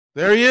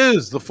There he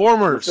is, the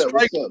former What's up?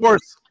 What's up?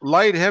 Strikeforce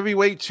light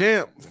heavyweight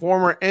champ,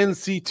 former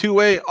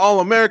NC2A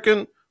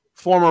All-American,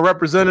 former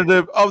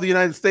representative of the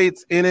United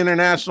States in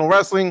international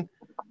wrestling,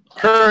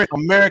 current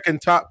American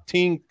top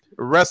team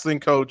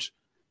wrestling coach,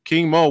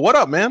 King Mo. What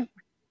up, man?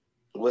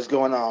 What's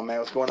going on, man?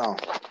 What's going on?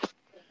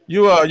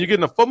 You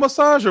getting a foot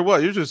massage or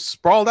what? You're just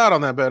sprawled out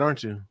on that bed,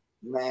 aren't you?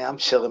 Man, I'm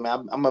chilling,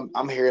 man.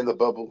 I'm here in the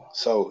bubble,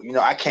 so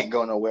I can't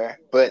go nowhere.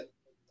 But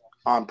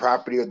on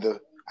property of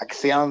I can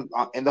stay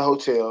in the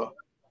hotel.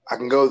 I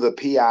can go to the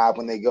PI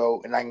when they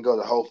go, and I can go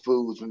to Whole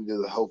Foods when they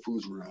do the Whole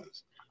Foods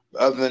runs.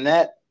 But other than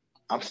that,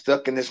 I'm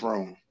stuck in this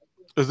room.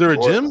 Is there a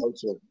gym?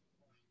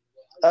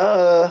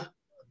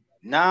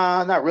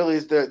 Nah, not really.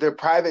 They're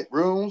private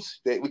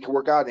rooms that we can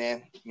work out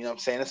in. You know what I'm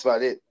saying? That's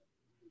about it.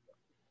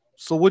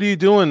 So what are you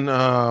doing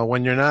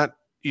when you're not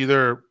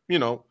either,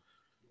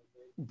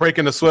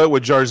 breaking the sweat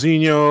with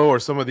Jairzinho or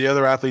some of the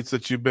other athletes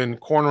that you've been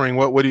cornering?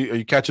 Are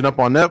you catching up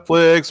on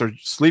Netflix or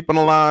sleeping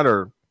a lot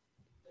or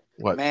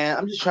what? Man,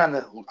 I'm just trying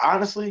to,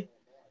 honestly,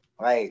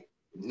 like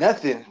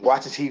nothing,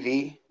 watching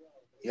TV,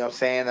 you know what I'm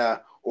saying?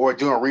 Or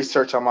doing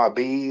research on my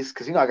bees.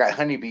 Because, I got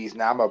honeybees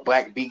now. I'm a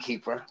black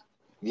beekeeper.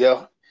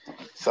 Yeah.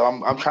 So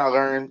I'm trying to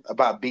learn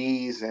about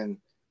bees and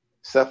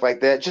stuff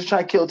like that. Just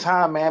trying to kill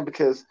time, man,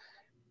 because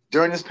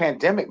during this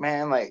pandemic,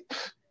 man, like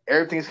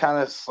everything's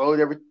kind of slowed,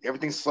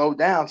 everything's slowed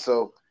down.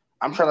 So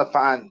I'm trying to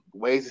find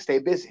ways to stay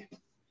busy.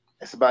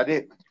 That's about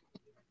it.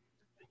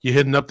 You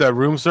hitting up that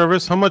room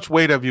service? How much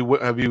weight have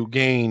you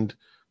gained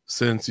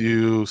since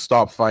you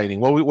stopped fighting?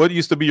 What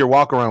used to be your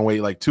walk around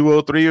weight, like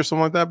 203 or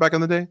something like that back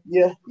in the day?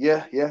 Yeah.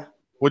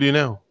 What do you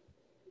know?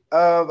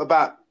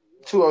 About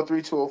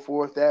 203,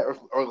 204, if that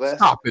or less.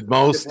 Stop it,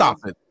 Mo. Stop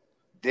it.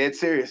 Dead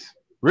serious.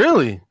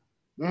 Really?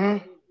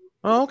 Mm-hmm.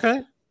 Oh,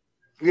 okay.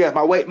 Yeah,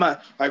 my weight,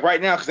 like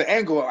right now, because the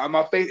angle on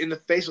my face in the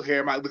facial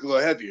hair might look a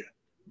little heavier.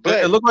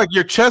 But it looked like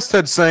your chest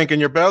had sank and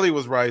your belly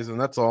was rising.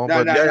 That's all.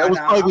 It was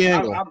probably the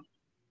angle.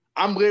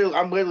 I'm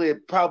literally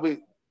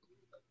probably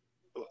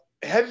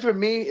heavy for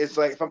me. It's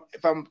like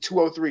if I'm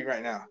 203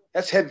 right now,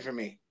 that's heavy for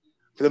me.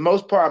 For the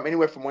most part, I'm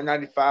anywhere from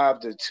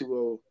 195 to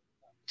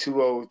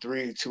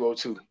 203,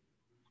 202.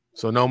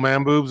 So no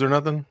man boobs or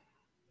nothing?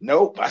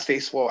 Nope. I stay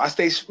swole. I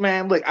stay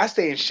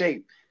in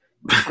shape.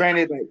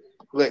 Granted,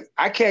 look,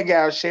 I can't get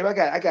out of shape.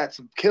 I got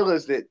some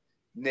killers that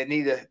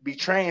need to be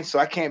trained, so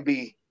I can't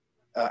be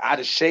out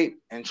of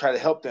shape and try to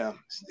help them.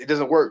 It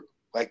doesn't work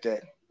like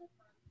that.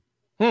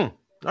 All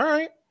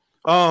right.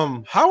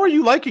 How are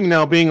you liking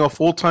now being a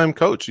full-time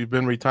coach? You've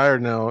been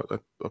retired now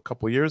a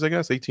couple of years, I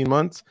guess, 18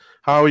 months.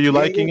 How are you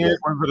liking it?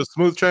 Was it a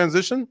smooth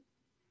transition?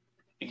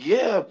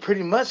 Yeah,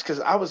 pretty much, because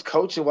I was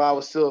coaching while I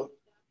was still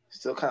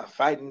kind of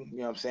fighting. You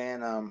know what I'm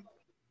saying?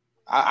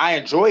 I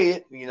enjoy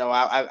it.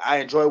 I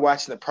enjoy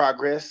watching the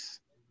progress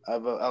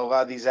of a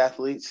lot of these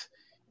athletes.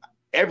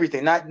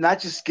 Everything, not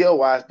just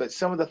skill-wise, but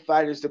some of the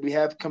fighters that we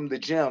have come to the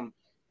gym,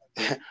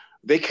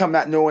 they come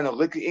not knowing a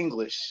lick of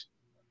English.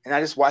 And I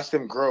just watch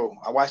them grow.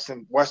 I watch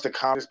the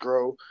confidence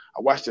grow.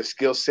 I watch their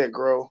skill set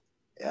grow.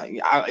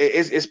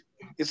 It's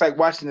like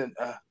watching an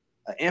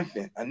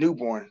infant, a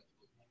newborn.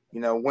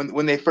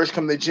 When they first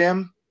come to the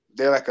gym,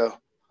 they're like a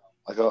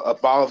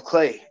ball of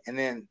clay, and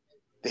then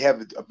they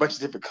have a bunch of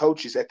different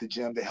coaches at the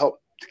gym to help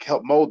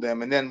mold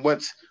them. And then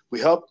once we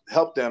help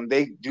them,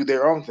 they do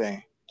their own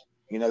thing.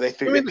 They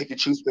pick and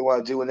choose what they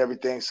want to do and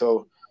everything.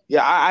 So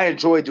yeah, I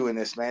enjoy doing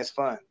this, man. It's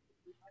fun.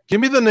 Give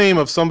me the name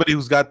of somebody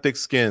who's got thick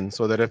skin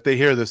so that if they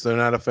hear this, they're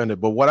not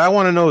offended. But what I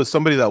want to know is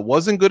somebody that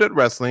wasn't good at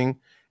wrestling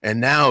and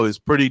now is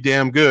pretty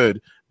damn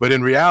good. But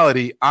in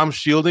reality, I'm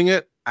shielding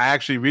it. I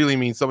actually really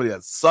mean somebody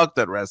that sucked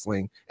at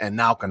wrestling and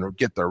now can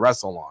get their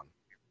wrestle on.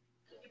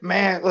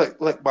 Man,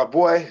 look, my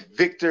boy,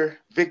 Victor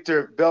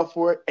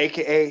Belfort,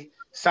 a.k.a.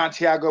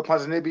 Santiago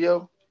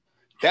Ponzinibbio.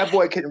 That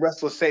boy couldn't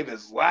wrestle to save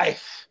his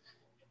life.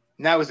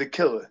 Now he's a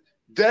killer.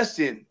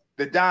 Dustin,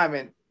 the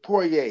Diamond,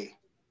 Poirier.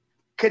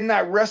 Could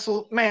not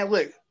wrestle. Man,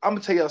 look, I'm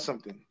going to tell y'all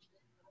something.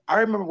 I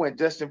remember when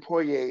Dustin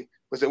Poirier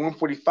was at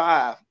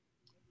 145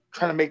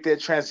 trying to make that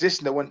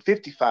transition to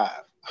 155.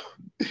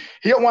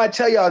 He don't want to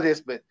tell y'all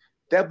this, but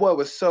that boy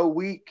was so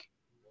weak.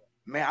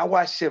 Man, I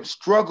watched him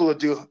struggle to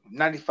do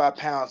 95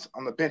 pounds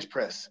on the bench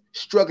press,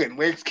 struggling,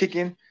 legs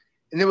kicking.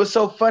 And it was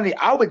so funny.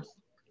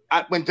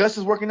 When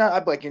Dustin's working out,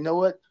 I'd be like, you know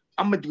what?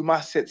 I'm going to do my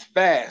sets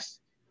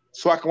fast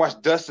so I can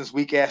watch Dustin's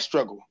weak-ass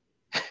struggle.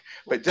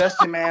 But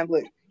Dustin, man,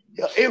 look.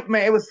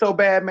 It was so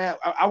bad, man.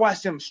 I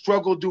watched him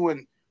struggle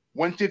doing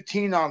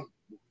 115 on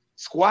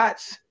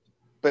squats.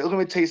 But let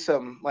me tell you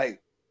something.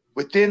 Like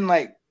within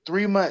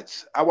 3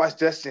 months, I watched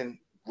Dustin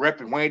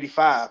repping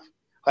 185.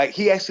 Like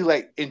he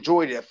actually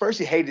enjoyed it. At first,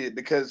 he hated it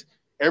because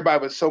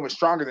everybody was so much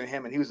stronger than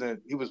him, and he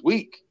was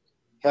weak.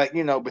 But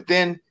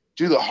then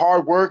do the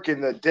hard work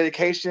and the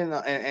dedication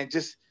and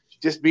just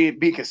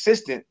be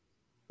consistent.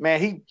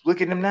 Man,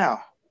 look at him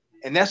now.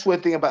 And that's one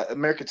thing about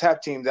American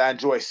Top Team that I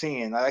enjoy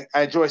seeing. I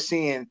enjoy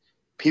seeing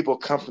people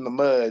come from the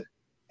mud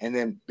and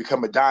then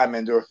become a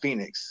diamond or a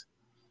phoenix.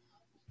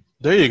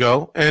 There you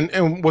go.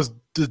 And was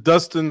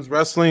Dustin's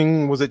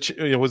wrestling? Was it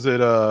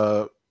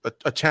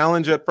a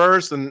challenge at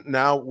first, and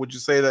now would you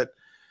say that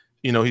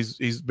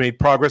he's made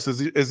progress?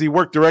 Has he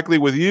worked directly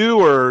with you,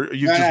 or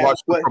you just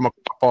watched him from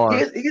afar?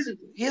 He hasn't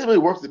really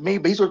worked with me,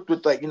 but he's worked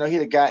with he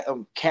had a guy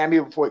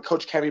Cammy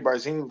Coach Cammy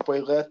Barzini before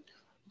he left,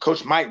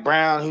 Coach Mike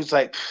Brown, who's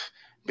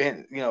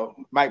been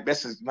Mike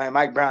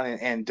Brown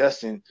and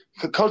Dustin.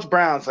 Coach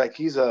Brown's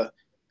he's a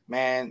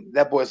man.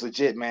 That boy's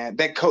legit, man.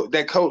 That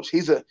coach,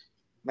 he's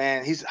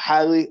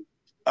highly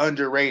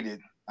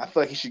underrated. I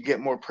feel like he should get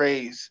more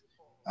praise.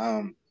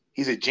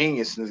 He's a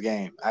genius in this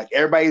game.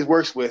 Everybody he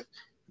works with,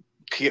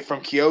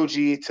 from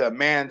Kyoji to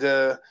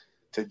Amanda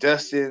to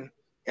Dustin,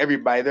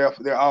 everybody,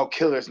 they're all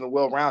killers and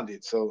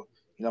well-rounded. So,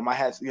 my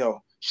hats,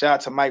 shout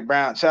out to Mike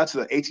Brown. Shout out to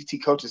the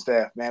ATT coaching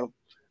staff, man.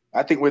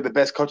 I think we're the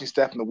best coaching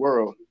staff in the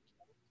world.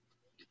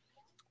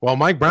 Well,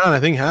 Mike Brown, I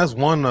think, has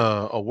won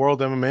a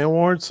World MMA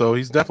award, so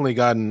he's definitely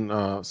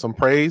gotten some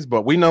praise.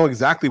 But we know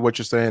exactly what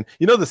you're saying.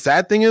 The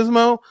sad thing is,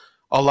 Mo,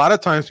 a lot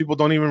of times people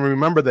don't even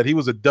remember that he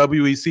was a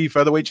WEC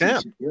featherweight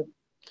champ.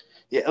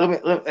 Yeah,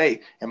 hey,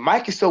 and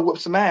Mike can still whoop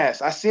some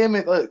ass. I see him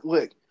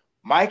look,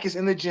 Mike is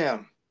in the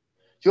gym.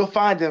 You'll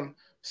find him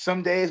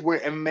some days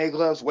wearing MMA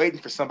gloves waiting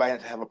for somebody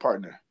to have a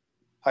partner.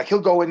 He'll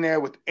go in there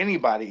with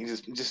anybody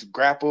and just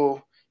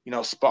grapple,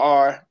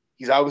 spar.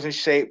 He's always in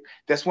shape.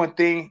 That's one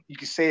thing you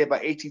can say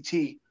about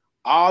ATT.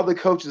 All the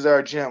coaches at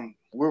our gym,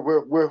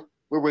 we're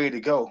ready to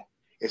go.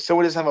 If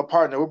someone doesn't have a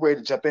partner, we're ready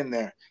to jump in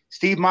there.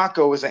 Steve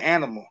Mako is an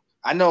animal.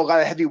 I know a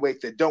lot of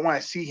heavyweights that don't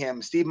want to see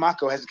him. Steve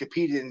Mako hasn't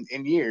competed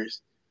in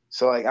years.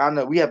 So, I don't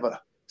know. We have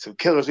some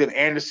killers. We have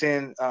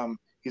Anderson.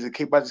 He's a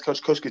kickboxing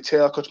coach. Coach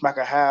Cattell, Coach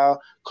Michael Howe,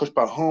 Coach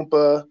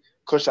Bahumpa,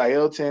 Coach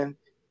Ailton.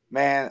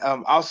 Man,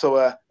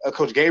 also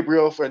Coach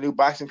Gabriel for a new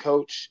boxing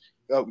coach.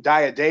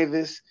 Dia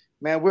Davis.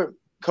 Man, we're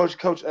Coach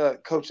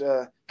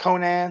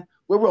Conan,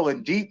 we're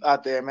rolling deep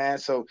out there, man.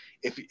 So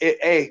if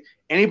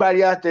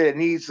anybody out there that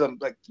needs some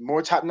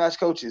more top-notch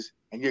coaches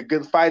and you're a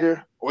good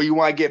fighter or you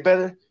want to get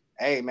better,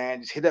 hey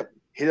man, just hit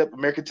up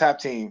American Top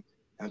Team.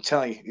 I'm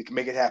telling you, you can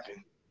make it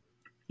happen.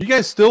 You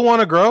guys still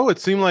want to grow? It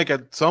seemed like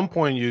at some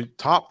point you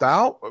topped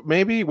out,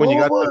 maybe when you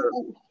got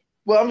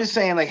Well, I'm just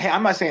saying, hey,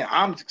 I'm not saying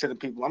I'm to the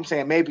people. I'm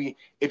saying maybe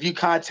if you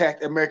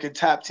contact American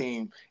Top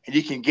Team and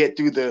you can get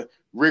through the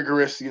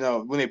rigorous,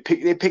 when they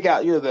pick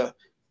out,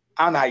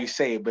 I don't know how you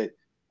say it, but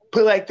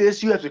put it like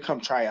this, you have to come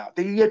try out.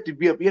 Then you have to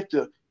be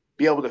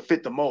able to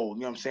fit the mold.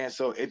 You know what I'm saying?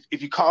 So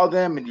if you call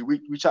them and you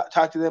reach out,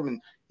 talk to them, and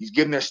you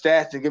give them their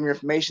stats and give them your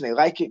information, they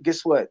like it.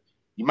 Guess what?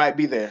 You might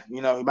be there.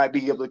 You might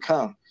be able to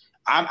come.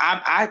 I'm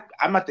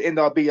at the end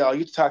all be all.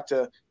 You talk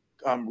to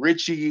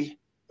Richie,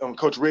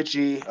 Coach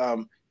Richie,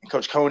 and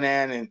Coach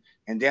Conan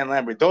and Dan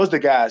Lambert. Those are the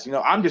guys.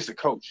 I'm just a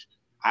coach.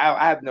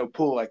 I have no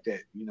pull like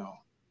that.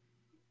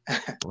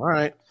 All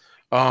right.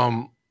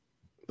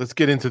 Let's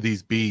get into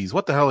these bees.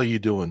 What the hell are you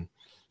doing?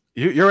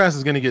 Your ass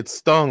is going to get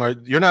stung.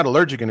 You're not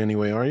allergic in any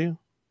way, are you?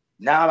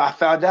 Now I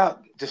found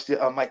out just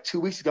 2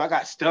 weeks ago. I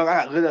got stung. I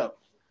got lit up.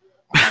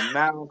 My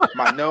mouth,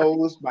 my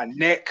nose, my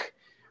neck.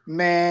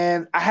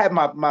 Man, I had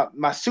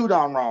my suit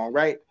on wrong,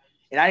 right?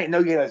 And I didn't know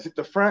you had to zip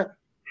the front.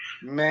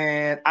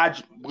 Man,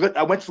 I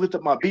went to lift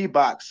up my bee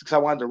box because I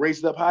wanted to raise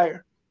it up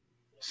higher.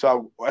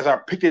 So as I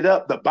picked it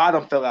up, the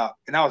bottom fell out,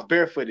 and I was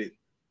barefooted.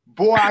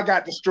 Boy, I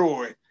got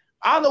destroyed.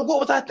 I don't know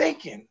what was I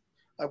thinking.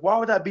 Why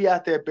would I be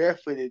out there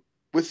barefooted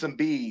with some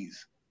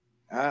bees?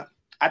 I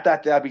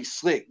thought that'd be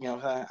slick.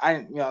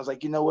 I was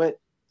like, you know what?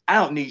 I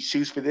don't need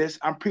shoes for this.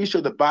 I'm pretty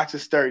sure the box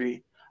is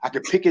sturdy. I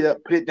could pick it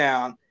up, put it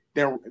down,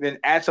 then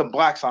add some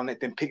blocks on it,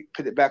 then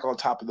put it back on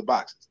top of the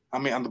boxes.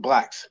 On the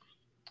blocks.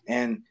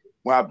 And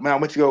when I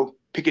went to go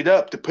pick it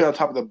up to put it on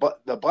top of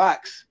the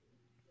blocks,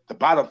 the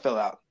bottom fell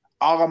out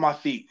all on my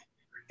feet.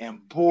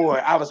 And boy,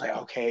 I was like,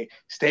 okay,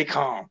 stay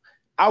calm.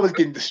 I was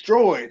getting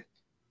destroyed.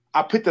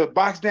 I put the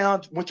box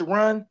down, went to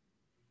run.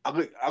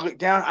 I look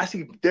down. I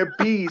see there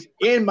bees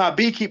in my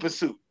beekeeper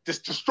suit,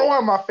 just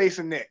destroying my face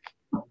and neck.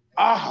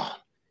 Ah,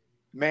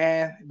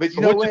 man! But you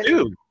know what? You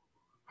do?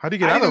 How do you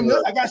get out of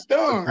it? I got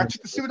stung. I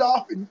took the suit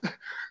off and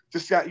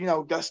just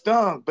got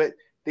stung. But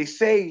they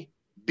say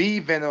bee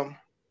venom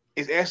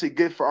is actually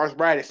good for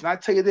arthritis. And I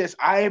tell you this,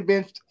 I ain't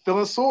been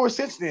feeling sore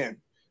since then.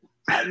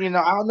 I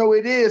don't know what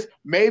it is.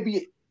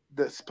 Maybe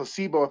the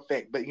placebo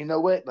effect. But you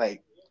know what?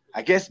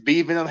 I guess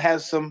bee venom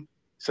has some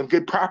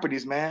good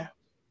properties, man.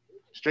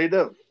 Straight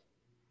up.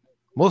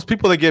 Most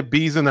people that get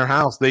bees in their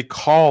house, they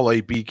call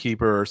a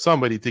beekeeper or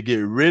somebody to get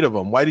rid of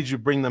them. Why did you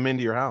bring them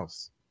into your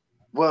house?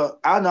 Well,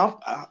 I don't know.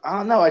 I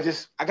don't know.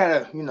 I got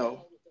a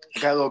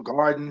little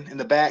garden in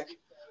the back.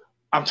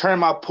 I'm turning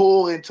my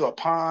pool into a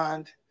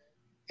pond.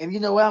 And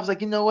I was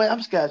like, I'm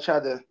just going to try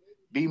to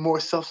be more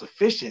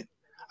self-sufficient.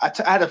 I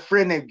had a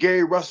friend named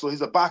Gary Russell.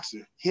 He's a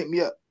boxer. He hit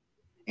me up.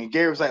 And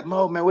Gary was like,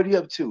 Mo, man, what are you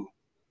up to?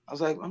 I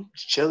was like, I'm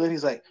just chilling.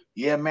 He's like,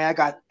 yeah, man, I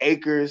got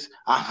acres.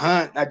 I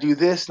hunt. I do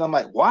this. And I'm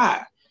like, why?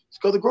 Let's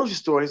go to the grocery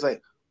store. He's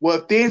like, well,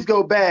 if things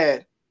go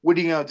bad, what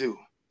are you going to do?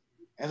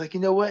 And I was like, you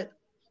know what?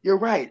 You're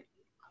right.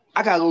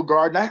 I got a little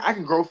garden. I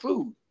can grow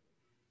food.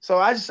 So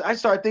I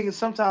started thinking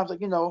sometimes, I'm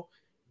going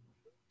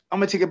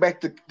to take it back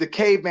to the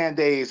caveman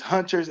days,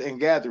 hunters and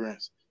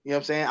gatherers. You know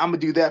what I'm saying? I'm gonna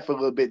do that for a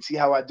little bit, see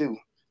how I do.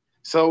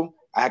 So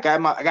I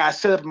got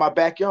set up in my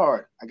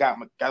backyard. I got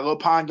a little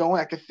pond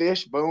going. I can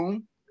fish,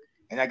 boom,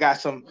 and I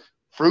got some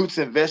fruits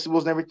and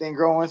vegetables and everything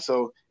growing.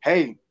 So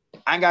hey,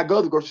 I ain't gotta go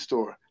to the grocery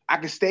store. I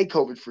can stay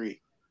COVID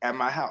free at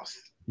my house.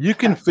 You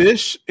can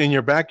fish in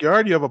your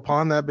backyard. You have a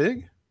pond that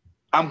big?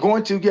 I'm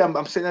going to. Yeah,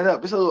 I'm setting it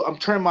up. I'm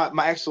turning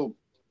my actual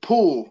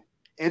pool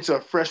into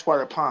a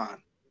freshwater pond.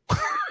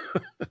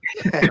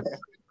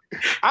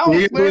 I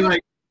don't swim.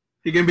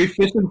 You can be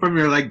fishing from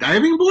your like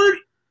diving board,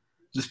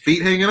 just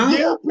feet hanging out.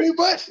 Yeah, pretty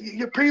much.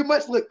 You pretty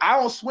much. Look, I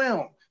don't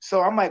swim,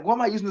 so I'm like, what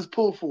am I using this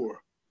pool for?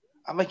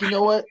 I'm like, you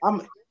know what?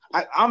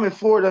 I'm in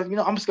Florida. You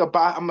know, I'm just gonna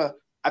buy.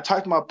 I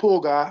talked to my pool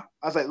guy.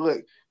 I was like,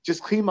 look,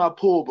 just clean my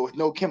pool, but with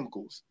no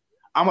chemicals.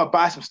 I'm gonna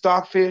buy some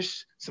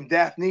stockfish, some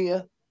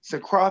daphnia,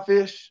 some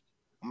crawfish.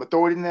 I'm gonna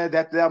throw it in there.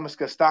 After that, I'm just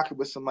gonna stock it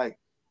with some like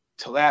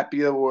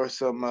tilapia or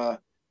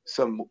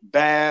some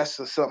bass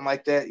or something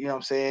like that. You know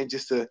what I'm saying?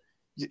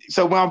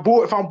 So when I'm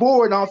bored, if I'm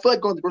bored and I don't feel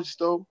like going to the grocery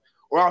store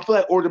or I don't feel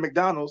like ordering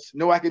McDonald's, you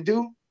know what I can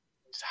do?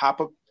 Just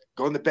hop up,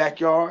 go in the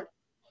backyard.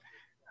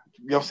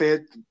 You know what I'm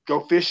saying?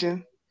 Go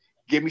fishing.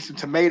 Give me some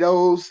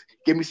tomatoes.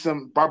 Give me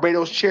some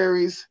Barbados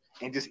cherries,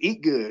 and just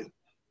eat good.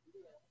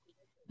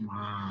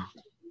 Wow.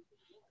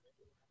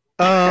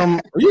 Are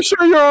you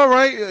sure you're all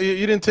right?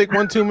 You didn't take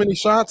one too many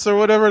shots or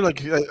whatever?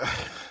 Like,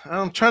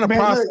 I'm trying to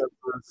process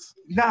this.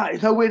 Nah, you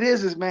know what it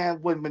is, man,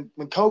 when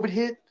COVID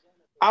hit,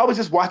 I was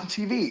just watching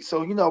TV.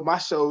 So, you know, my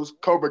shows,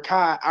 Cobra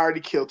Kai, I already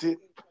killed it.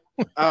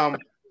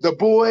 The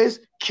Boys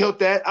killed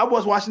that. I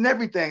was watching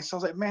everything. So I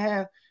was like,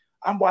 man,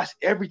 I'm watching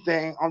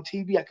everything on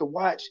TV I could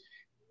watch.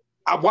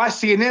 I watch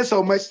CNN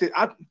so much that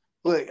I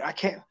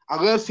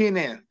love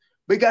CNN.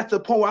 But it got to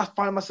the point where I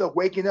find myself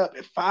waking up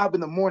at 5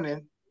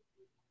 a.m.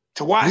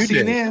 to watch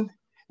CNN.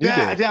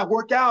 Then I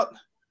work out,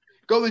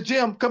 go to the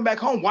gym, come back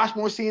home, watch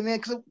more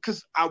CNN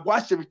because I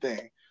watched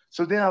everything.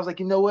 So then I was like,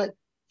 you know what?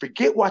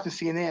 Forget watching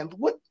CNN.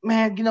 What,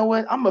 man, you know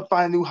what? I'm going to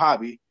find a new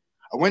hobby.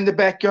 I went in the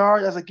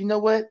backyard. I was like, you know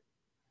what?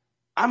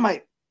 I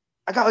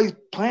got all these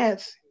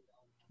plants.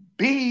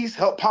 Bees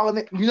help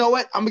pollinate. You know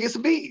what? I'm going to get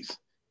some bees.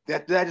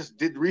 That I just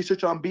did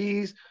research on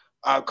bees.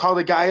 Called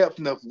a guy up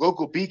from the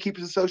local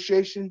Beekeepers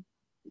Association.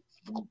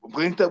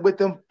 Linked up with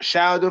them,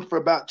 shadowed them for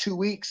about 2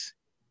 weeks.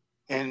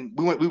 And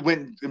we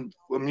went and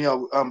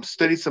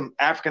studied some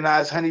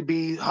Africanized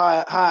honeybee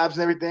hives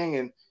and everything.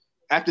 And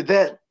after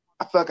that,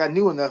 I felt like I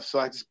knew enough, so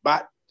I just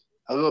bought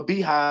a little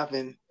beehive,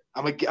 and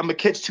I'm gonna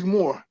catch 2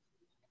 more.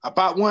 I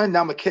bought one,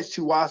 now I'm gonna catch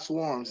 2 wild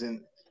swarms,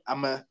 and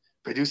I'm gonna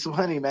produce some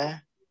honey,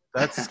 man.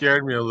 That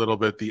scared me a little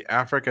bit. The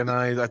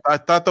Africanized. I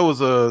thought there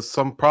was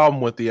some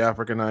problem with the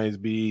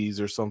Africanized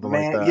bees or something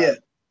like that. Yeah,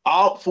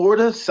 all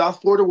Florida,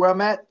 South Florida, where I'm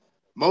at,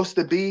 most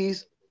of the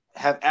bees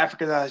have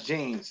Africanized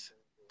genes.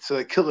 So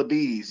they kill the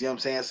bees, you know what I'm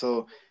saying?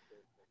 So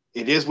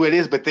it is what it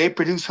is, but they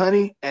produce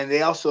honey, and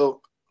they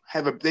also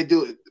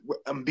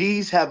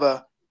bees have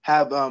a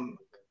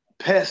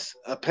pest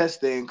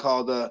thing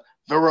called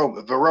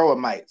varroa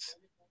mites,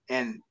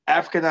 and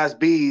Africanized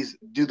bees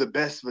do the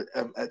best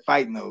at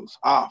fighting those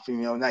off,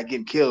 not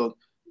getting killed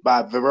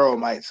by varroa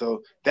mites.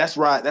 So that's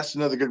right. That's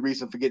another good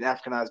reason for getting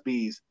Africanized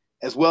bees,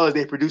 as well as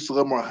they produce a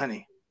little more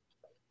honey,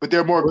 but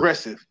they're more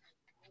aggressive.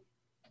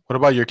 What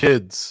about your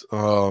kids?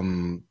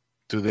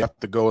 Do they have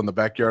to go in the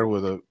backyard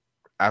with a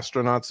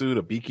astronaut suit,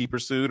 a beekeeper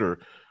suit, or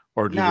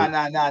do Nah.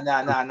 How's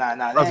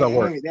that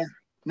work?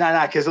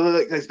 Nah,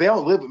 because they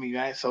don't live with me,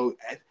 man. So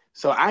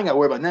I ain't got to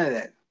worry about none of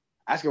that.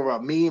 I just got to worry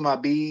about me and my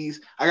bees.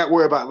 I got to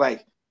worry about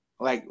like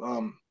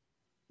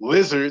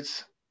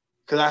lizards,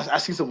 because I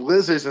see some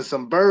lizards and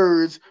some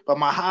birds, but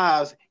my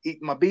hives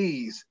eat my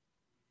bees.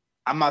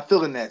 I'm not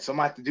feeling that, so I'm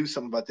gonna have to do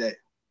something about that.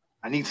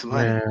 I need some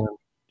honey. Man,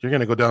 you're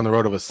gonna go down the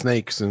road of a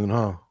snake soon,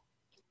 huh?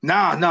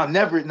 No,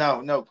 never.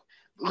 No.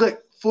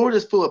 Look,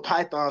 Florida's full of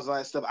pythons and all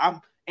that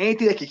stuff.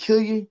 Anything that can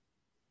kill you,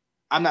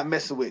 I'm not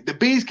messing with. The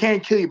bees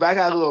can't kill you, but I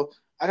got a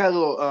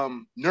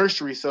little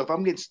nursery. So if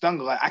I'm getting stung,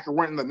 like I can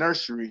run in the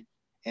nursery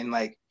and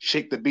like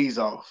shake the bees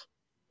off.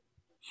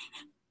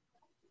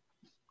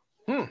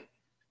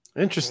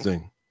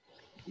 Interesting.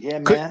 Yeah,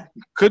 man.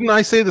 Couldn't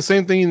I say the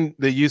same thing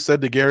that you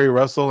said to Gary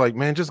Russell? Like,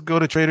 man, just go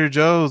to Trader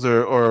Joe's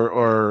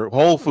or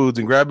Whole Foods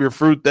and grab your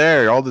fruit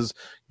there. All this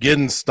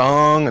getting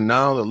stung, and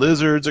now the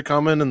lizards are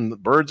coming and the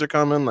birds are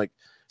coming. Like,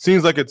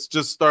 seems like it's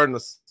just starting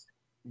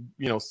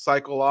to,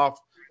 cycle off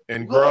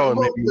and grow.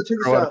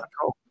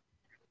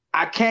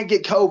 I can't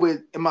get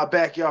COVID in my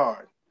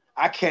backyard.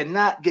 I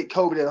cannot get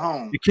COVID at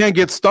home. You can't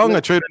get stung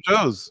at Trader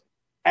Joe's.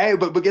 Hey,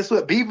 but guess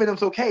what? Bee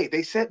venom's okay.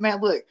 They said,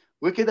 man,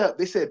 look it up.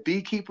 They said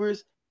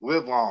beekeepers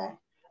live long,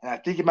 and I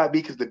think it might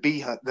be because the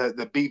bee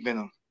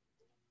venom. I'm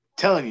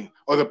telling you,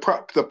 or the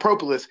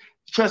propolis.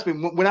 Trust me,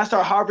 when I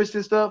start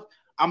harvesting stuff,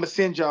 I'm gonna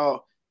send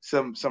y'all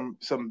some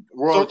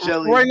royal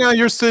jelly. Right now,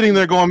 you're sitting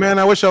there going, man,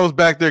 I wish I was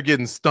back there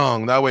getting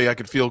stung. That way, I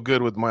could feel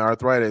good with my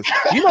arthritis.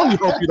 You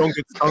hope you don't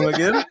get stung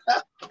again.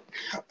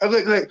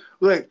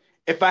 Look.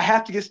 If I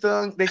have to get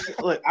stung, they say,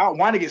 look, I don't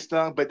want to get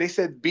stung, but they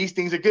said bee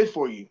stings are good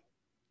for you.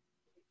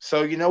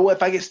 So you know what?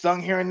 If I get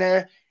stung here and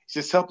there, it's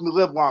just helping me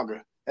live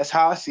longer. That's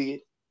how I see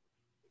it.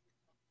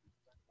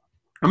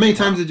 How many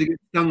times did you get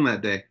stung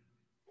that day?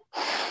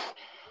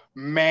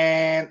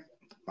 Man,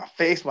 my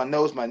face, my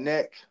nose, my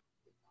neck,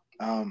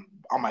 on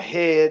my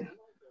head,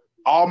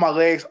 all my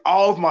legs,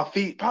 all of my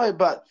feet, probably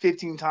about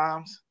 15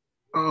 times.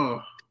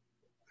 Oh,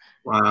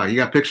 wow! You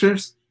got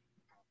pictures?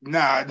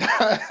 Nah.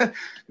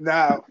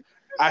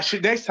 I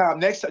should next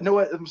time. You know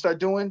what I'm gonna start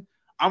doing?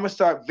 I'm gonna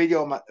start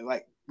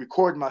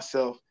recording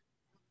myself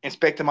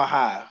inspecting my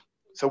hive.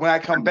 So when I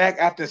come back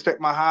after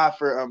inspect my hive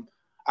for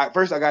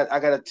first I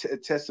got to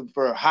test them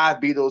for hive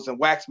beetles and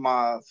wax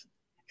moths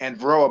and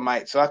varroa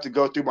mites. So I have to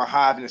go through my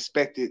hive and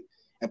inspect it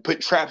and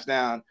put traps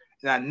down.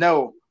 And I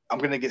know I'm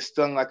gonna get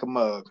stung like a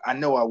mug. I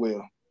know I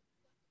will.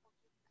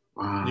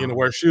 Wow. You're gonna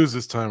wear shoes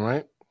this time,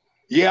 right?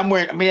 Yeah, I'm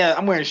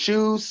wearing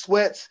shoes,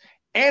 sweats,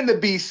 and the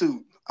bee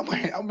suit.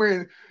 I'm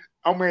wearing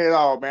it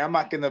all, man. I'm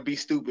not gonna be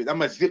stupid. I'm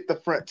gonna zip the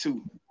front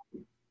too.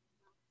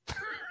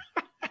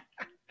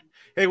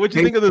 Hey, what'd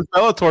you think of this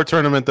Bellator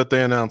tournament that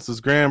they announced? This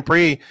Grand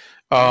Prix.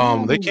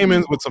 They came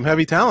in with some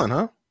heavy talent,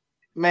 huh?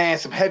 Man,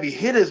 some heavy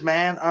hitters,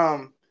 man.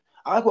 I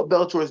like what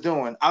Bellator is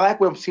doing. I like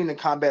what I'm seeing in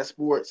combat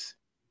sports.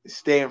 It's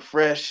staying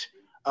fresh.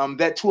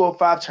 That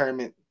 205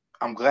 tournament,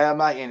 I'm glad I'm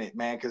not in it,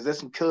 man, because there's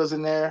some killers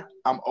in there.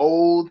 I'm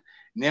old.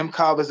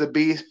 Nemkov is a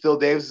beast. Phil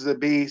Davis is a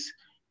beast.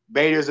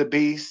 Bader's a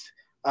beast.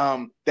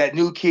 That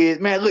new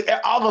kid, man, look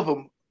at all of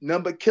them.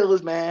 Number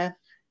killers, man.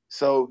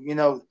 So,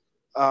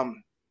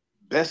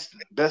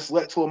 best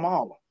luck to them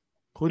all.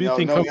 Who do you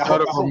think comes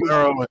out of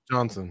Romero and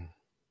Johnson?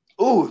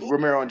 Ooh,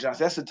 Romero and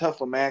Johnson. That's a tough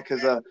one, man,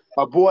 because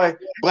my boy,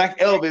 Black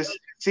Elvis,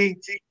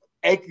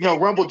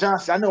 Rumble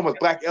Johnson, I know him as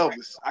Black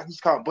Elvis. I used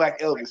to call him Black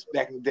Elvis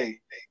back in the day.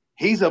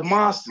 He's a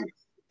monster.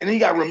 And then you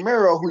got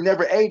Romero, who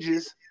never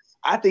ages.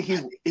 I think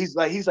he's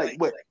like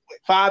what,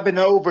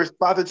 5-0 versus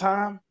Father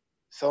Time.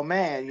 So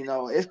man,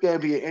 it's gonna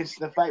be an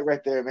interesting fight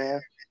right there,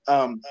 man.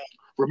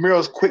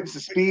 Romero's quickness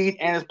and speed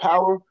and his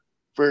power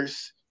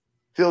versus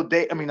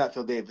not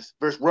Phil Davis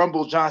versus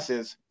Rumble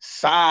Johnson's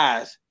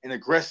size and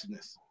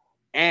aggressiveness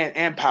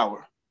and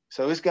power.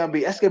 So that's gonna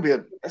be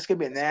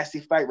a nasty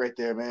fight right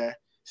there, man.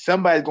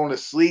 Somebody's going to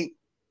sleep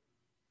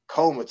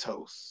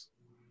comatose.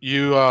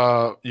 You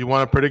want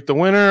to predict the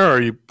winner? Or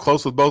are you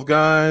close with both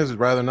guys?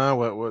 Rather not.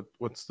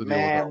 What's the deal?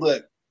 Man,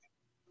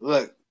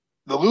 look,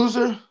 the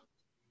loser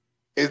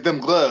is them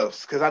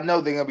gloves because I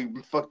know they're gonna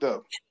be fucked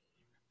up.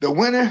 The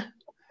winner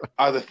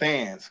are the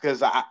fans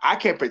because I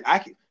can't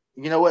predict.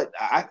 You know what?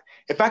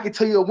 If I could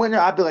tell you a winner,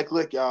 I'd be like,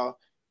 look, y'all,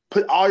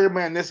 put all your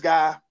money on this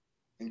guy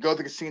and go to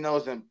the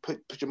casinos and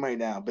put your money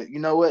down. But you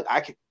know what?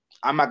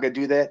 I'm not gonna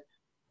do that.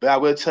 But I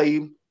will tell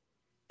you,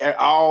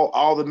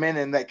 all the men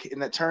in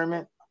that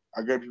tournament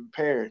are gonna be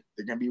prepared.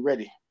 They're gonna be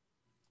ready.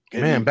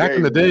 Man, back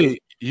in the day,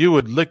 you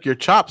would lick your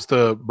chops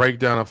to break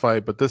down a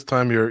fight, but this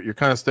time you're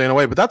kind of staying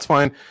away. But that's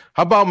fine.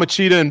 How about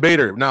Machida and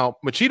Bader? Now,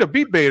 Machida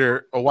beat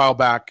Bader a while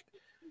back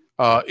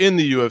in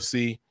the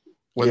UFC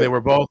when they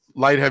were both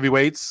light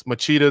heavyweights.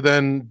 Machida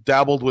then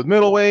dabbled with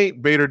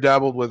middleweight. Bader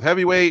dabbled with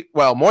heavyweight.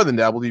 Well, more than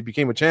dabbled. He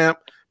became a champ.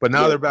 But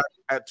now they're back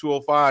at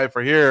 205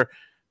 for here.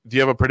 Do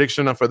you have a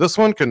prediction for this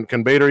one?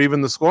 Can Bader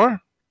even the score?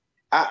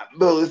 I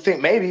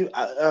think maybe.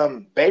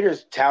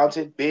 Bader's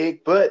talented,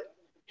 big, but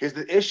here's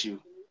the issue.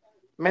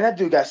 Man, that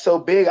dude got so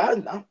big.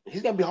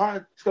 He's gonna be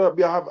hard. It's gonna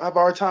be have a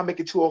hard time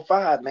making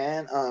 205,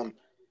 man.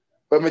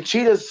 But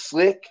Machida's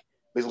slick.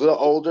 He's a little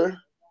older.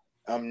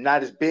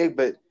 Not as big,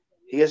 but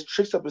he has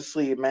tricks up his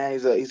sleeve, man.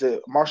 He's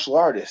a martial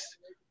artist.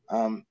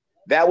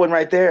 That one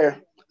right there,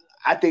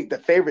 I think the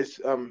favorite's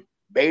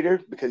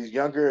Bader because he's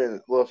younger and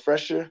a little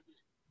fresher.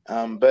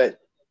 But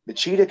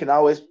Machida can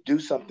always do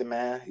something,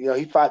 man.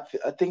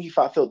 I think he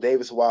fought Phil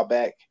Davis a while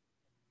back.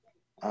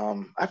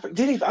 I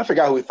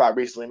forgot who he fought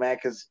recently, man,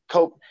 because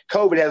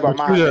COVID has my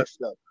mind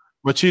mixed up.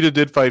 Machida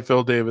did fight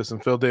Phil Davis,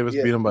 and Phil Davis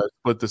beat him by a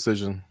split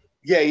decision.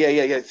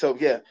 Yeah. So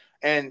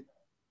and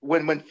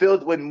when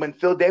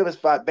Phil Davis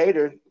fought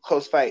Bader,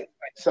 close fight.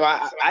 So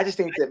I just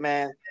think that,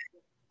 man,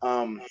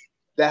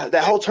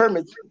 that whole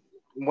tournament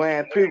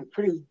went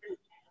pretty.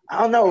 I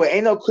don't know. It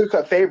ain't no clear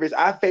cut favorites.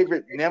 I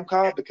favorite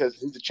Nemkov because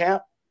he's a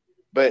champ,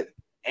 but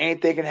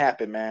anything can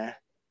happen, man.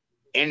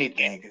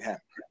 Anything can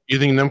happen. You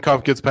think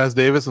Nemkov gets past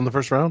Davis in the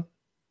first round?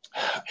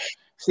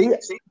 See,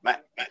 is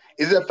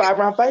it a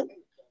 5-round fight?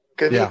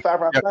 Because it's a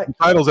 5-round fight. The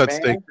title's at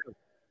stake.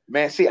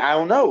 Man, see, I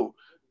don't know.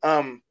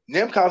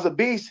 Nemkov's a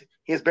beast.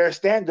 He has better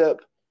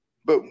stand-up.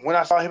 But when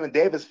I saw him and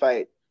Davis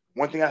fight,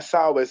 one thing I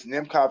saw was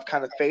Nemkov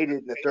kind of faded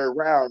in the third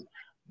round.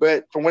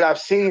 But from what I've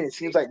seen, it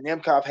seems like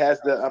Nemkov has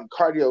the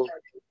cardio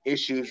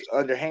issues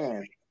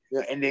underhand,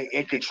 and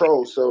in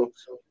control. So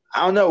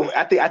I don't know.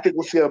 I think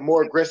we'll see a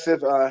more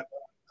aggressive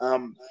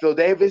Phil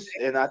Davis,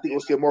 and I think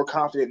we'll see a more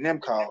confident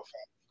Nemkov.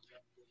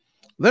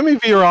 Let me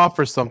veer off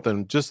for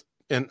something,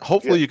 and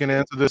hopefully you can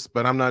answer this,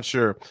 but I'm not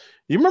sure.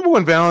 You remember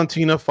when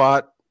Valentina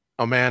fought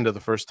Amanda the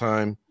first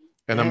time,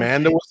 and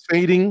Amanda was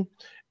fading,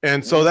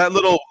 and so that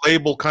little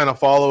label kind of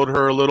followed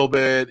her a little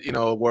bit,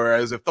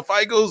 whereas if the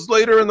fight goes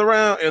later in the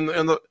round,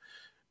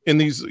 in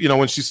these,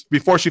 when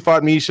before she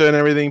fought Misha and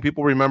everything,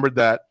 people remembered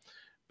that.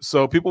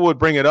 So people would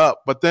bring it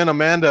up, but then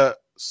Amanda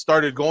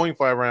started going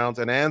 5 rounds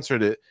and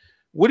answered it.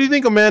 What do you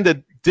think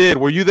Amanda did?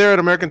 Were you there at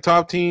American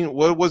Top Team?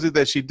 What was it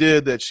that she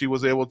did that she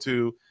was able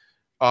to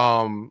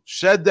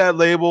shed that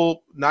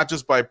label, not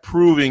just by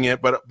proving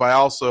it, but by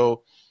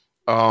also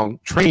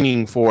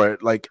training for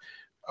it? Like,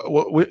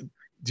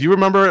 do you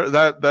remember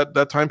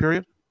that time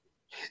period?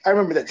 I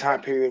remember that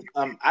time period.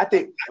 I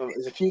think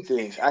there's a few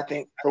things. I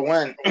think, for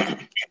one,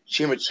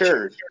 she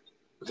matured.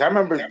 Because I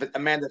remember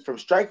Amanda from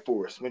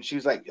Strikeforce when she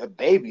was like a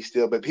baby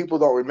still, but people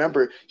don't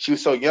remember she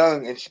was so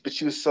young, but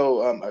she was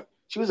so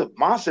she was a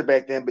monster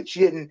back then, but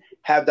she didn't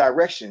have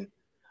direction.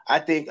 I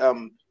think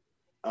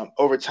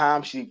over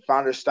time she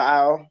found her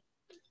style,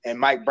 and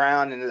Mike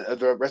Brown and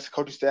the rest of the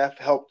coaching staff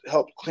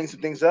helped clean some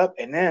things up.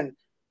 And then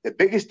the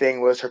biggest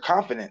thing was her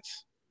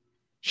confidence.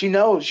 She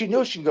knew she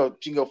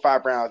can go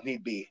 5 rounds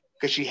need be,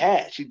 because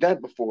she'd done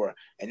it before,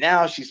 and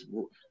now she's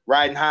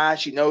riding high.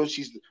 She knows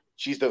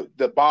she's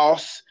the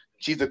boss,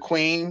 she's the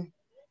queen.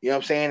 You know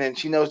what I'm saying? And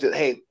she knows that,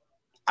 hey,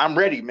 I'm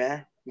ready,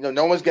 man. You know,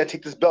 no one's gonna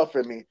take this belt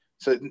from me.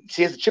 So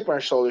she has a chip on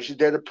her shoulder. She's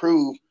there to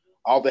prove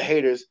all the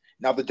haters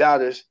and all the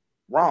doubters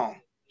wrong.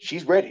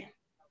 She's ready.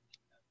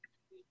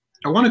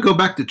 I want to go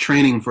back to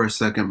training for a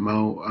second,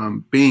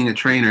 Mo. Being a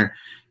trainer,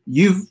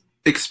 you've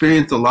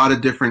experienced a lot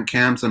of different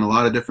camps in a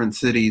lot of different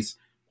cities.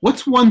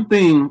 What's one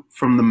thing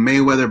from the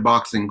Mayweather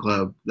Boxing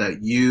Club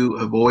that you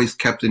have always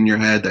kept in your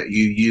head that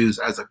you use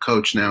as a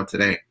coach now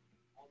today?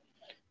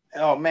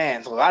 Oh man,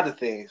 it's a lot of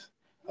things,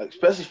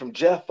 especially from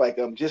Jeff. Like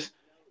just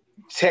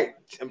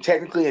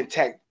technically and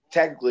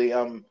tactically.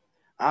 I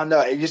don't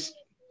know.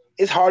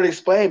 It's hard to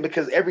explain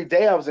because every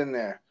day I was in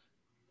there.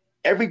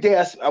 Every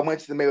day I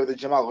went to the Mayweather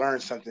gym, I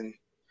learned something.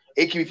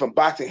 It could be from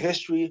boxing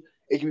history,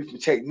 it could be from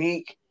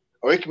technique,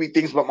 or it could be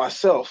things about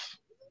myself.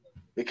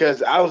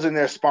 Because I was in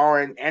there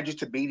sparring Andrew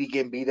Tabiti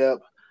getting beat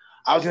up.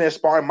 I was in there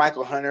sparring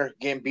Michael Hunter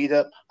getting beat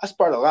up. I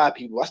sparred a lot of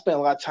people. I spent a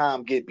lot of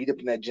time getting beat up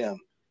in that gym.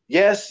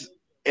 Yes,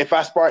 if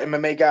I sparred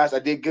MMA guys, I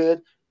did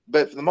good.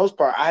 But for the most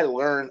part, I had to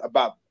learn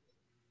about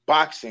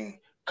boxing,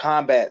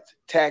 combat,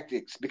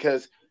 tactics.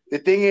 Because the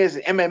thing is,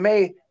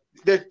 MMA,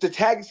 the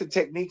tactics and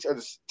techniques are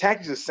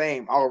the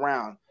same all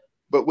around.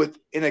 But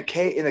in a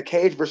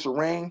cage versus a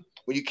ring,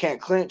 when you can't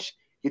clinch,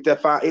 you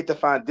have to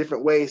find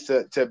different ways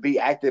to be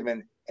active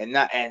and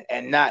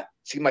not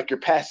seem like you're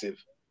passive.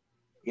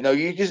 You know,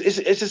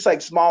 it's just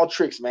like small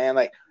tricks, man.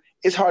 Like,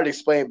 it's hard to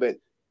explain, but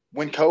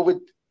when COVID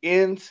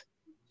ends,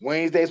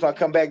 Wednesdays when I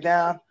come back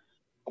down,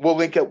 we'll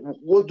link up.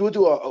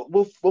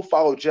 We'll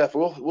follow Jeff.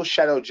 We'll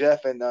shadow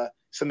Jeff and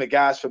some of the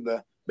guys from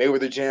the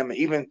Mayweather gym and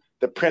even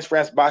the Prince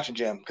France boxing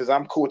gym, because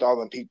I'm cool with all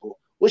them people.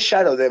 We'll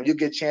shadow them. You'll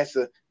get a chance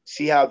to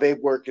see how they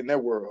work in their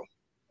world.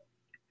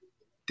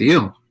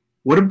 Deal.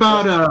 What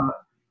about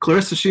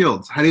Clarissa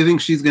Shields? How do you think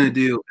she's going to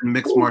do in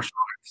mixed martial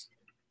arts?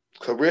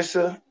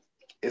 Clarissa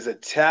is a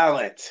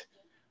talent.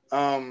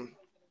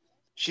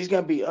 She's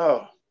gonna be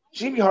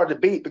hard to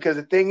beat, because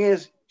the thing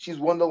is, she's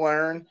one to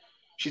learn.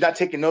 She's not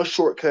taking no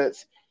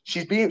shortcuts.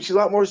 She's a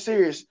lot more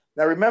serious.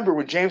 Now remember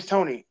when James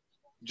Toney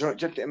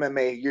jumped to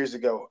MMA years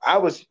ago, I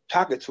was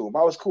talking to him.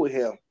 I was cool with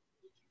him,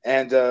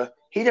 and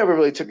he never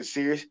really took it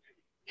serious.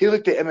 He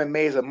looked at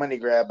MMA as a money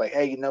grab, like,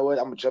 hey, you know what?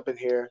 I'm gonna jump in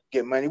here,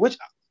 get money. Which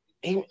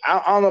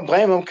I don't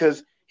blame him,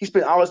 because he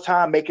spent all his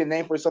time making a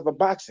name for himself in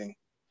boxing.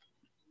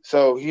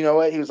 So, you know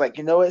what? He was like,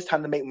 you know what? It's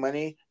time to make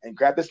money and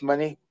grab this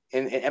money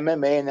in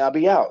MMA, and I'll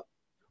be out.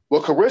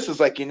 Well, Carissa's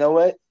like, you know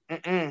what?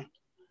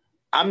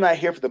 I'm not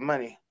here for the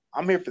money.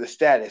 I'm here for the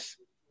status.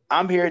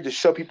 I'm here to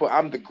show people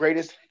I'm the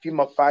greatest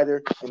female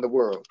fighter in the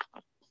world.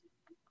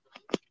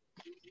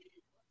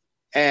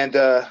 And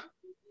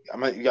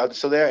y'all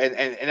still there?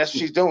 And that's what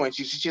she's doing.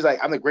 She's like,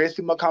 I'm the greatest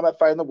female combat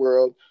fighter in the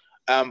world.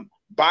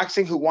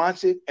 Boxing, who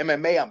wants it?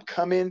 MMA, I'm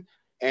coming.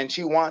 And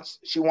she wants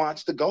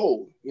the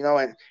gold, you know,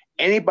 and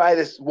anybody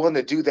that's willing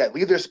to do that,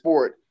 leave their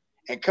sport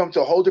and come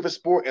to a whole different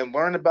sport and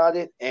learn about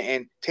it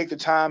and take the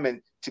time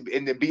and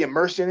be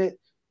immersed in it,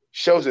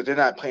 shows that they're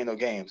not playing no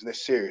games and they're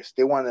serious.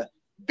 They want to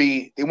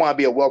be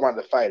a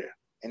well-rounded fighter.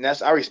 And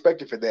I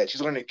respect her for that.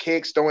 She's learning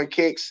kicks, throwing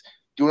kicks,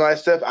 doing all that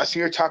stuff. I see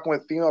her talking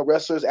with female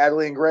wrestlers,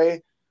 Adeline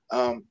Gray.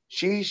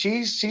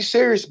 She's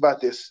serious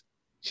about this.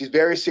 She's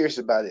very serious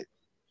about it.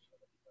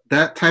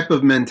 That type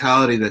of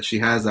mentality that she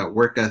has, that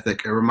work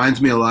ethic, it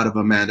reminds me a lot of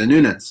Amanda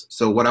Nunes.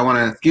 So what I want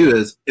to ask you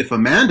is, if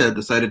Amanda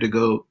decided to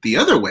go the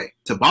other way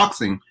to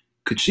boxing,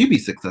 could she be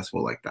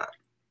successful like that?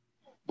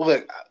 Well,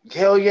 look,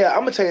 hell yeah.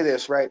 I'm going to tell you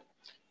this, right?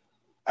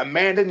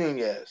 Amanda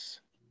Nunes,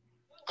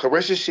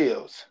 Clarissa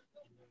Shields,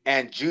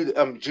 and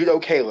Judo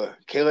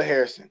Kayla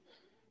Harrison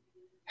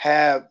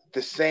have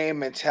the same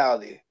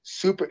mentality.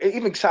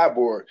 Even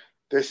Cyborg.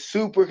 They're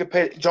super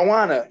competitive.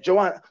 Joanna,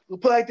 we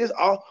put it like this,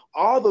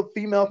 all the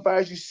female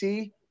fighters you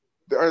see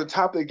that are at the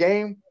top of the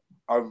game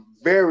are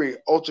very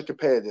ultra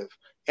competitive.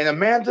 And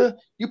Amanda,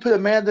 you put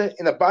Amanda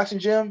in a boxing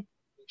gym,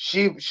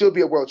 she'll be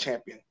a world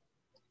champion.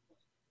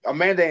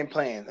 Amanda ain't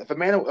playing.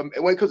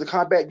 When it comes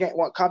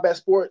to combat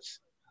sports,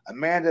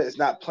 Amanda is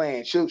not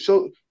playing.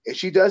 She'll if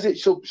she does it,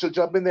 she'll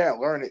jump in there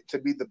and learn it to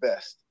be the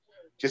best.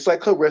 Just like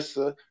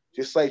Clarissa,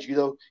 just like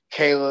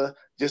Kayla,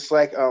 just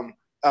like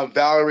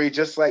Valerie,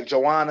 just like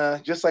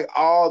Joanna, just like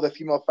all the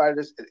female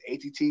fighters at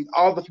ATT,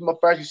 all the female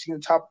fighters you see in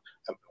the top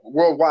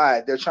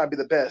worldwide. They're trying to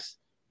be the best.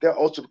 They're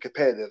ultra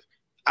competitive.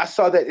 I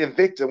saw that in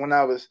Invicta when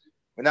I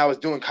was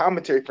doing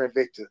commentary for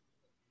Invicta.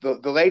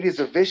 The ladies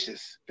are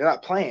vicious. They're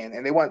not playing,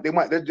 and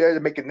they're there to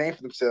make a name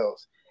for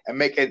themselves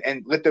and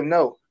and let them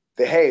know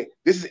that, hey,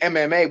 this is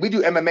MMA. We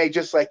do MMA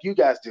just like you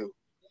guys do.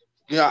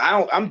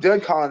 I'm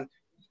done calling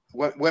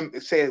women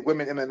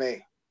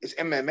MMA. It's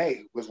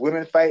MMA. With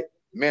women fight,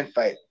 men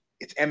fight.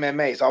 It's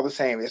MMA. It's all the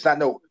same. It's not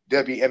no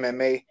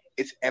WMMA.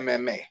 It's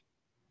MMA.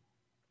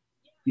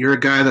 You're a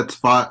guy that's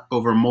fought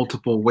over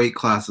multiple weight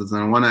classes,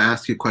 and I want to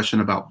ask you a question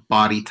about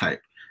body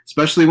type,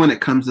 especially when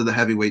it comes to the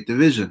heavyweight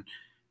division.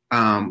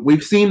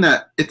 We've seen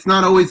that it's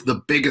not always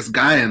the biggest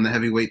guy in the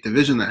heavyweight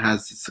division that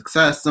has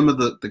success. Some of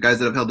the guys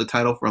that have held the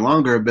title for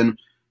longer have been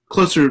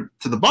closer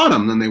to the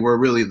bottom than they were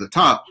really the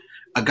top.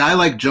 A guy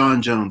like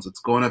John Jones that's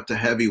going up to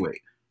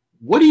heavyweight,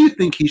 what do you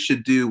think he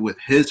should do with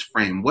his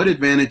frame? What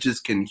advantages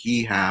can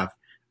he have,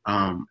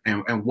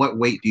 and what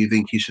weight do you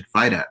think he should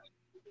fight at?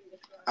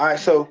 All right,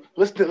 so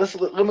let me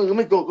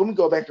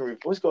go back and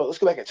let's go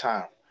back in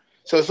time.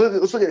 So let's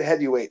look at the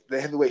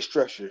heavyweight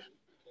structure.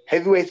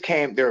 Heavyweights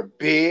came, they're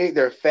big,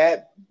 they're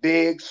fat,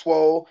 big,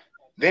 swole.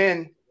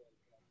 Then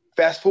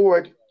fast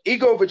forward,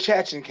 Igor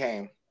Vachachin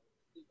came.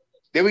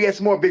 Then we had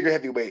some more bigger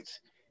heavyweights.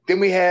 Then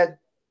we had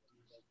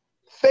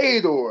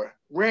Fedor,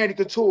 Randy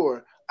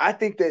Couture. I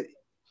think that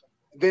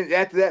then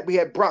after that we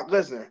had Brock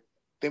Lesnar.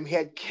 Then we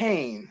had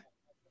Kane.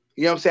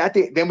 You know what I'm saying? I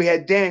think then we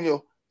had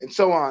Daniel and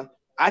so on.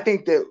 I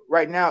think that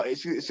right now it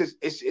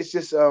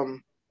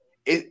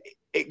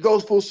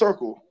goes full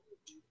circle.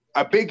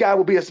 A big guy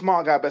will be a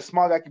small guy, but a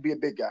small guy can be a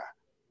big guy.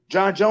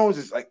 John Jones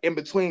is like in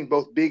between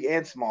both big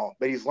and small,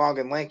 but he's long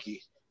and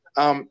lanky.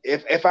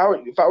 If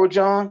I were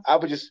John, I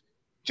would just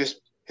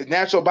his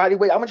natural body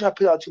weight. I'm gonna try to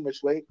put out too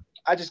much weight.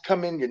 I just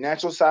come in your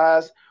natural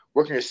size,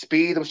 working your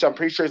speed, which I'm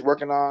pretty sure he's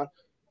working on.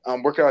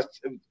 Working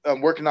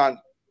on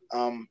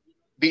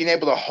being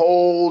able to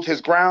hold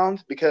his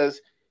ground, because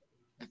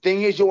the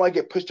thing is you want to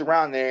get pushed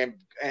around there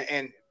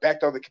and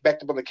backed up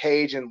on the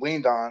cage and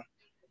leaned on.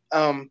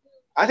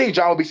 I think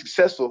John will be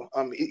successful.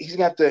 He's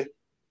gonna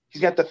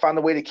have to find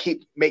a way to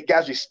make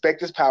guys respect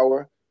his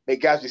power,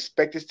 make guys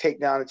respect his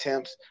takedown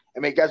attempts,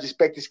 and make guys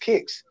respect his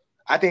kicks.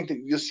 I think that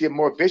you'll see a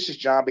more vicious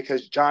John,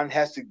 because John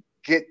has to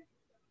get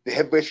the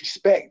heavyweights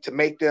respect to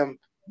make them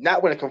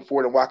not want to come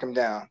forward and walk him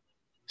down.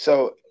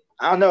 So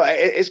I don't know.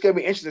 It's gonna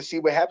be interesting to see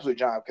what happens with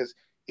John, because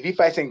if he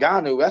fights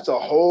Ngannou, that's a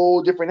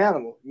whole different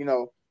animal.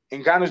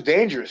 Ngannou's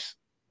dangerous.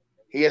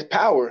 He has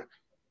power.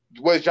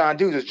 What does John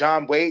do? Does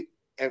John wait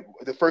and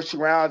the first 2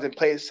 rounds and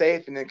play it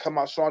safe and then come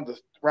out strong to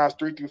rounds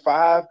 3 through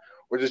 5?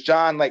 Or does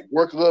John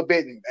work a little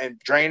bit and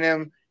drain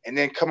him and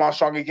then come out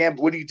strong again?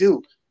 But what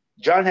do?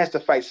 John has to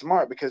fight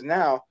smart, because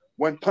now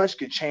one punch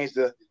could change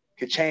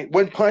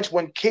one punch,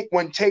 one kick,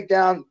 one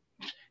takedown,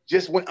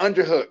 just one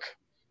underhook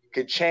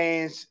could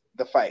change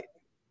the fight.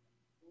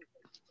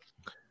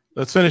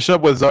 Let's finish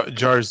up with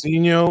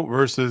Jairzinho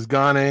versus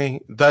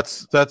Gane.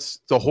 That's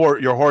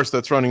your horse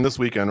that's running this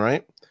weekend,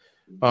 right?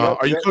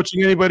 Are you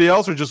coaching anybody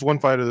else or just one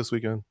fighter this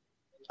weekend?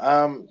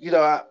 I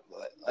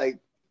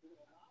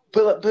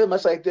put it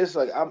much like this.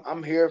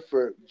 I'm here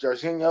for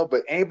Jairzinho,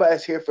 but anybody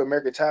that's here for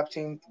American Top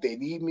Team, they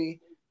need me.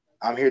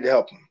 I'm here to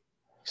help them.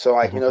 So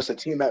it's a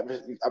team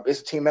effort.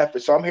 It's a team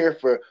effort. So I'm here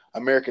for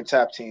American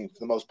Top Team for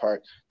the most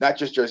part, not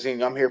just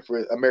Jairzinho. I'm here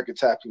for American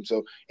Top Team.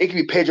 So it could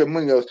be Pedro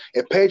Munoz.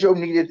 If Pedro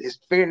needed his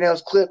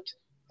fingernails clipped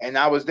and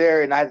I was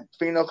there and I had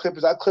fingernail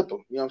clippers, I'd clip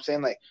them. You know what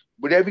I'm saying?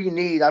 Whatever you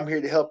need, I'm here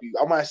to help you.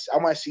 I want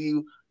to see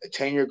you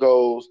attain your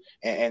goals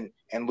and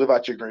live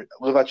out your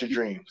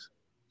dreams.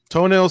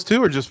 Toenails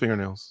too, or just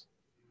fingernails?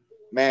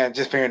 Man,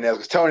 just fingernails.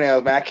 Because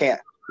toenails, man, I can't.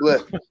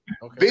 Look,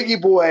 okay.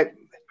 Biggie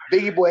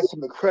boy has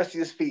some of the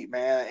crustiest feet,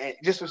 man. And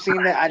just from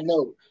seeing that, I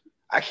know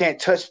I can't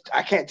touch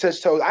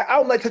toes. I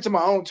don't like touching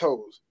my own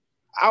toes.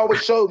 I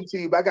always show them to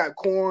you, but I got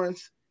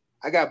corns,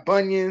 I got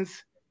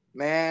bunions.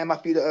 Man, my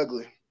feet are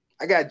ugly.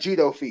 I got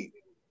judo feet.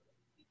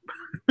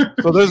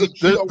 So there's a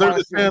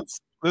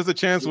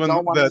chance when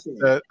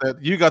that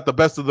you got the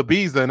best of the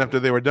bees then after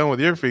they were done with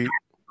your feet.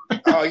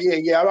 Oh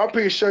yeah. I'm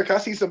pretty sure,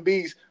 because I see some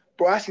bees,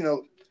 bro. I see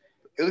no.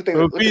 It looked like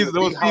those bees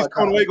going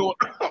away going.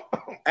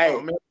 Hey,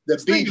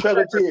 the bee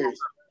trail tears.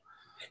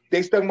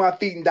 They stung my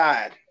feet and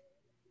died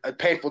a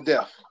painful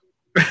death.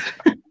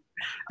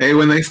 Hey,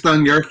 when they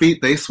stung your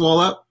feet, they swell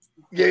up?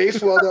 Yeah, they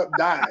swelled up,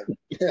 died.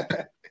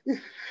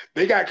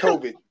 They got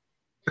COVID.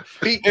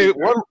 Hey,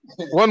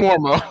 one more,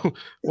 Mo.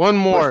 One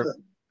more.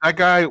 That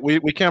guy, we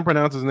can't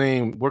pronounce his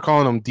name. We're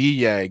calling him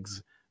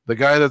D-Yags. The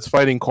guy that's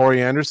fighting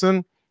Corey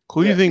Anderson.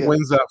 Who do you think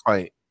wins that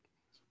fight?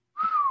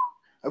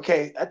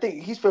 Okay, I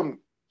think he's from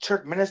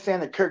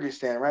Turkmenistan or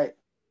Kyrgyzstan, right?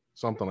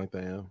 Something like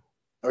that, yeah.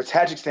 Or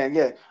Tajikistan,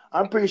 yeah.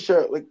 I'm pretty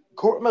sure.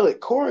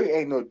 Corey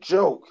ain't no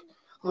joke.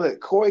 Look,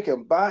 Corey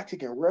can box, he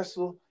can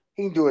wrestle,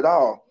 he can do it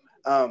all.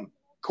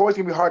 Corey's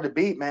gonna be hard to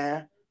beat,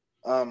 man.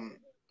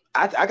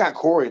 I got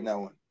Corey in that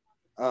one.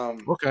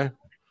 Okay.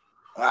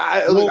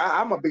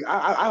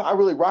 I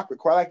really rock with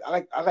Corey.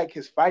 I like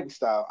his fighting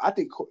style. I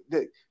think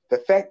the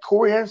fact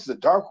Corey Anderson is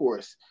a dark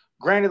horse.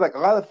 Granted, like a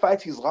lot of the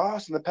fights he's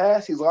lost in the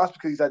past, he's lost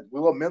because he's had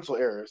little mental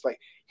errors. Like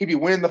he'd be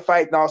winning the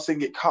fight and all of a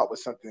sudden get caught with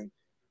something.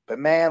 But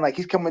man, like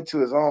he's coming to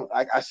his own.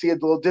 Like I see it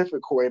a little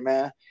different, Corey.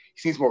 Man, he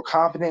seems more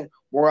confident,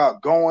 more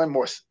outgoing,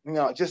 more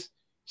just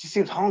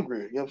seems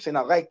hungry. You know what I'm saying?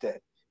 I like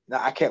that.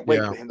 Now I can't wait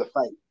for him to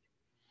fight.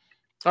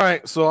 All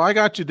right, so I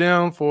got you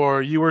down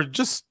for you were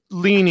just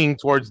leaning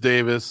towards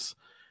Davis.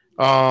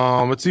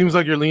 It seems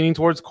like you're leaning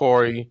towards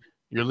Corey.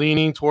 You're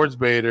leaning towards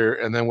Bader,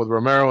 and then with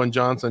Romero and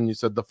Johnson, you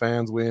said the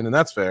fans win, and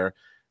that's fair.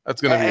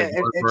 That's going to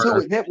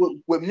be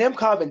with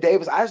Nemkov and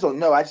Davis. I just don't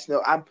know. I just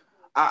know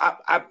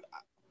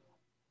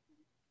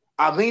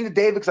I lean to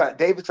Davis.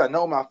 I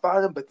know my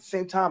father, but at the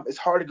same time, it's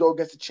hard to go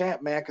against the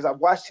champ, man. Because I've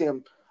watched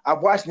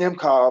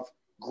Nemkov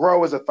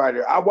grow as a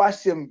fighter. I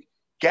watched him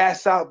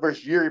gas out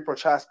versus Yuri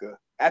Prochaska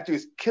after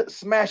he's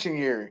smashing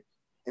Yuri,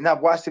 and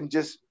I've watched him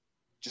just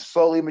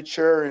slowly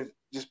mature and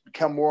just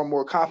become more and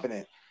more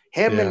confident.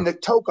 Him and the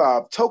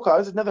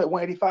Tokov is another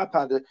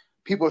 185-pounder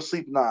people are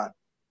sleeping on.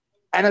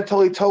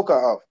 Anatoly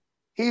Tokov,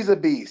 he's a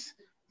beast.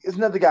 He's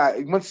another guy,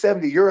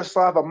 170,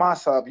 Yaroslav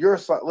Amasov.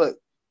 Look,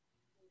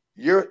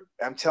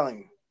 I'm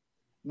telling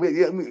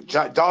you,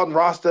 Dalton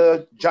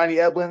Rosta, Johnny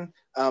Eblin,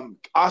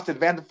 Austin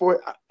Vanderford.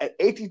 At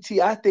ATT,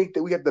 I think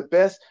that we have the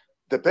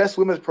best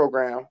women's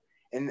program,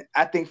 and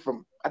I think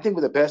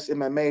we're the best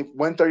MMA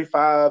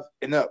 135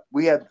 and up.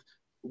 We have.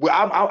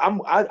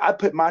 I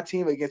put my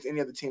team against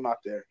any other team out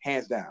there,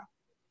 hands down.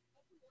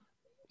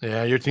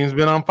 Yeah, your team's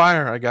been on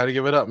fire. I got to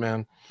give it up,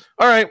 man.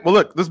 All right. Well,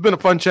 look, this has been a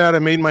fun chat. I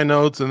made my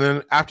notes, and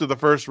then after the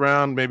first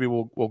round, maybe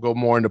we'll go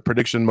more into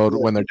prediction mode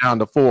when they're down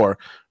to 4.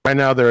 Right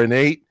now, they're in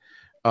 8.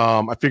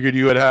 I figured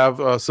you would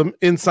have some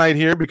insight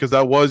here because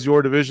that was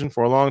your division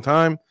for a long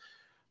time.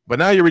 But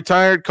now you're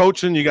retired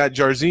coaching. You got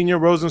Jairzinho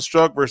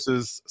Rosenstruck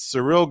versus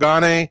Cyril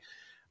Gane.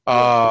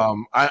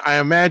 I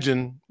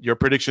imagine your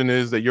prediction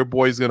is that your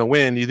boy's going to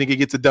win. Do you think he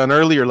gets it done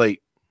early or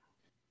late?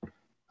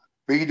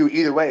 We can do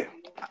either way.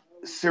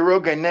 Cyril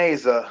Gane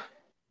is I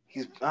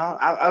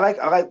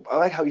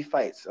like how he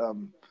fights.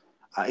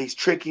 He's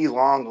tricky,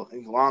 long,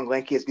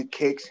 lanky, has good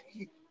kicks.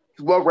 He's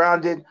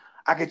well-rounded.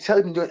 I can tell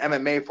he's been doing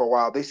MMA for a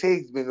while. They say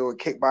he's been doing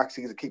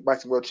kickboxing. He's a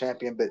kickboxing world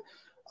champion, but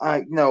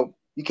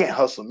you can't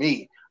hustle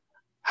me.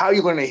 How are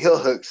you going to heel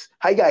hooks?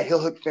 How you got a heel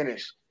hook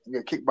finish?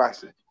 You're a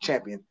kickboxer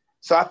champion.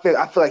 So I feel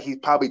like he's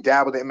probably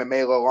dabbled in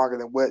MMA a little longer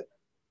than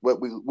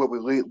what we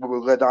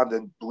led on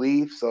to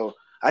believe. So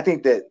I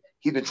think that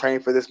he's been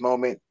training for this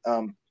moment.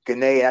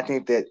 Gane, I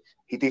think that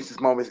he thinks this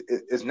moment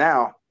is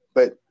now,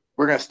 but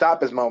we're gonna stop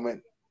his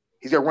moment.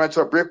 He's gonna run into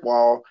a brick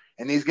wall,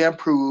 and he's gonna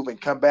improve and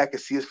come back and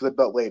see us for the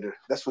belt later.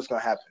 That's what's gonna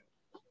happen.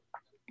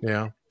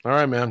 Yeah. All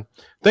right, man.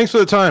 Thanks for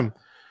the time.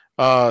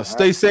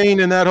 Stay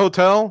sane in that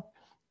hotel,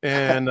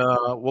 and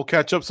we'll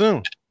catch up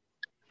soon.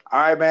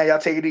 All right, man. Y'all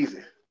take it easy.